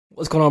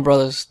What's going on,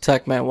 brothers?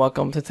 Tech Man,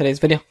 welcome to today's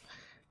video.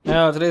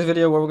 Now, today's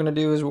video, what we're gonna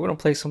do is we're gonna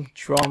play some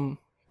drum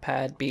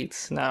pad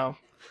beats. Now,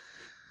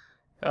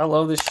 I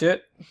love this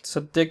shit. It's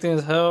addicting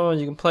as hell, and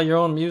you can play your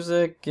own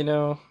music. You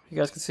know, you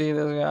guys can see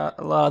there's got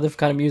a lot of different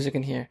kind of music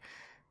in here.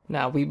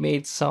 Now, we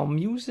made some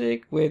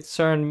music with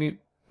certain,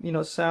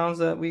 sounds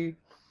that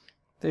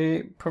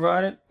they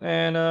provided,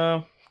 and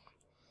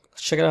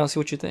let's check it out and see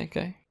what you think.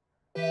 Okay.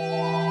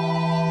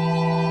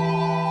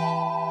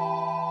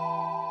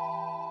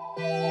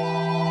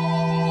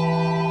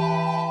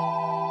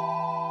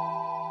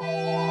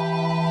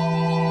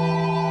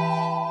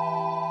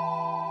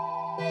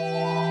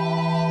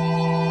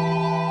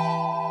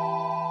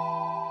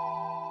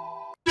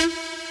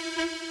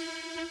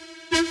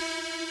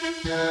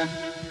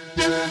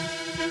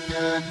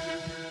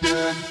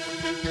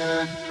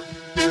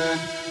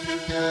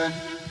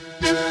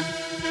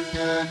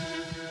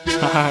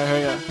 Alright, here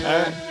we go.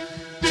 Alright.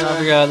 Now I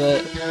figure out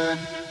that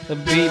the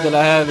beat that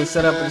I have is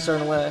set up in a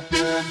certain way.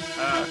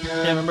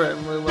 Can't remember it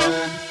really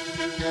well.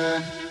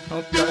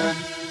 Okay.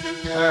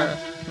 Alright,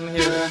 let me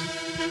hear this.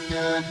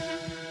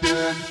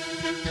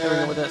 Here we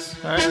go with this.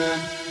 Alright.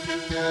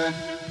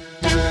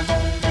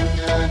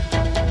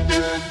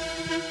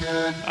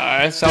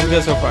 Alright, sounds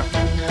good so far.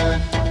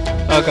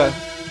 Okay.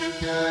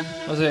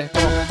 Let's see.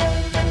 Come on.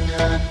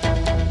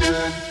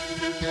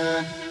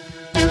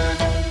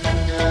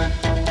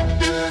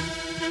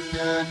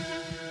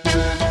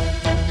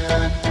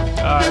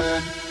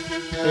 Alright.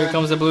 Here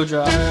comes the blue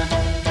drop.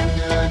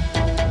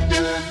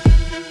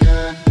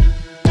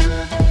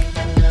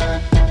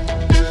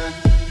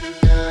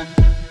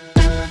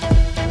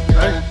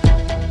 Right?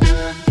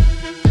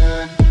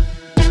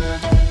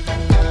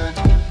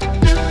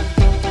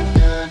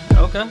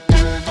 Okay.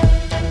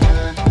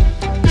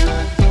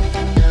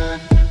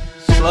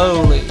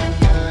 Slowly.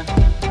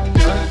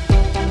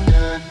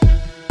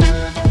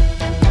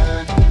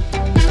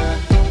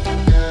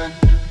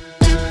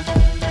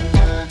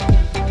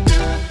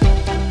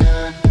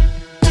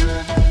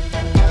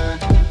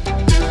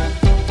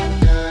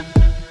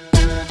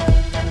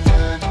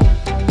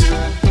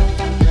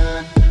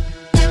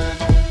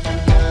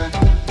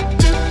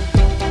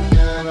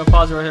 I'm gonna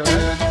pause it right here,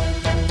 right?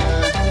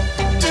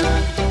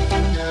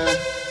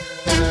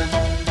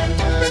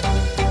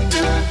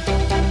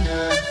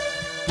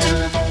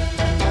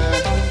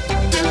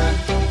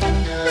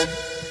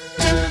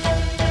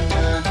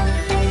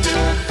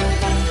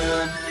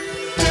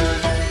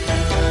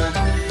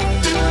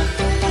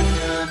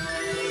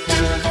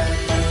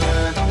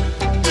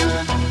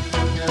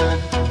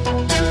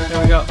 There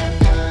we go.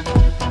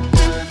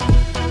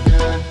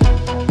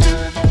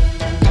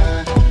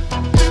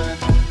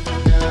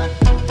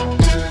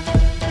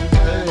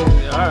 Hey,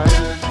 alright.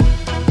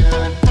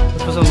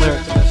 Let's put some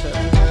lyrics in this shit.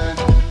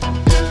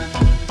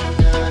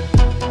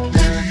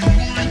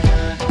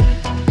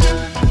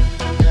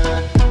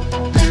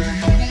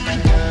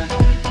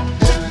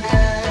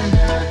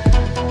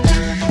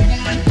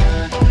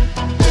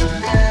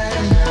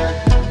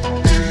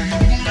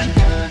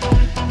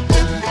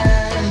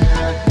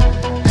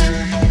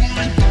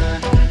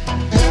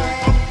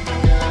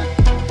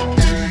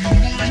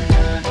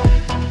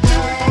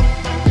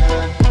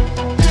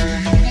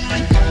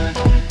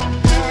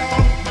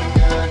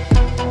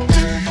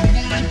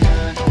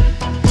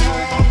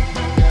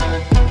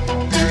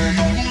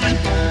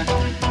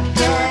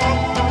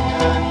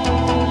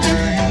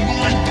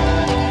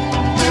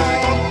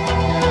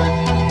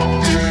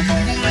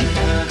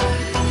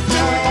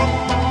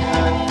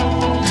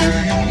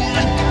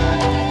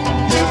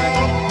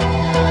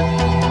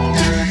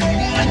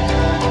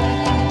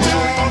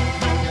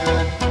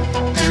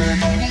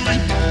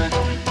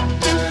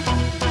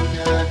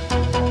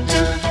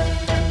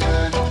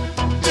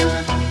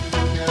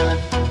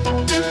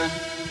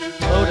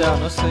 Slow down,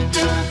 let's see.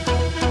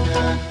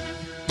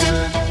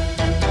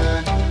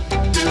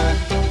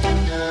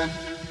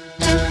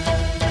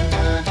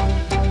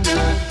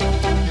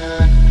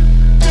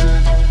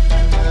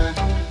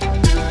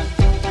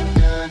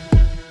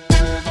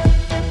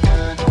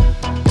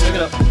 Pick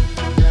it up.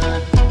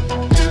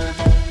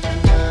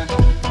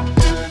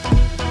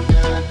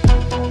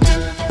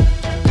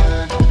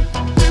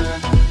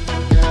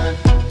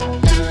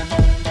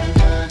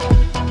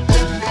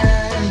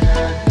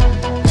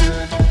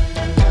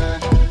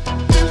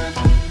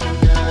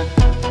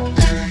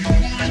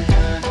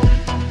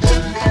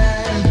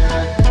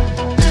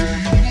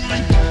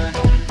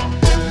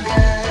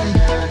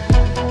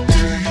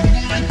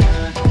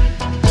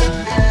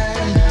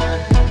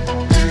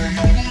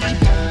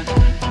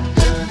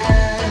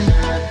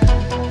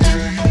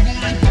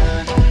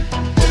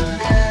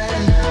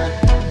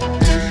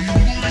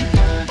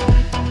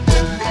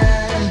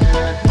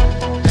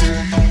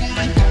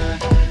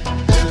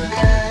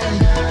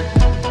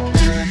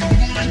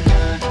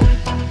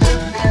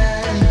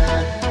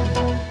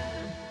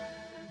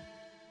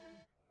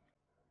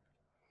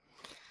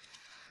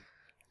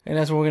 And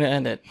that's where we're gonna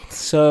end it.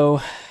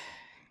 So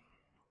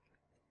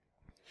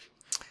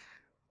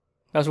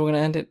that's where we're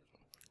gonna end it.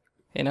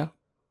 You know?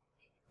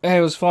 It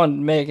was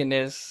fun making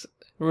this.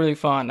 really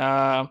fun.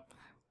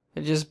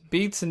 It just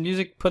beats and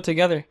music put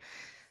together.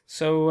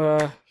 So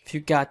if you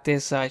got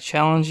this, I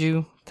challenge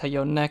you to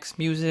your next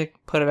music,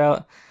 put it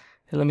out,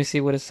 and let me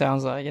see what it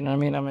sounds like. You know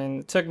what I mean?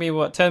 It took me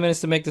what 10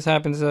 minutes to make this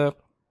happen. So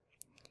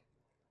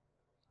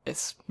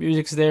it's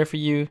music's there for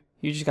you.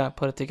 You just gotta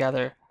put it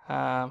together.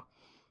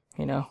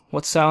 You know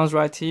what sounds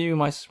right to you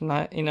might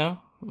not,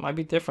 might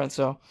be different.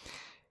 So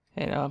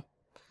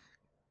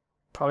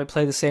probably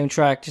play the same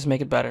track, just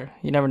make it better.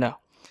 You never know.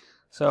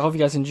 So I hope you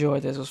guys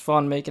enjoyed this. It was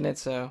fun making it.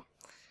 So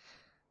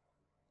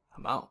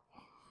I'm out.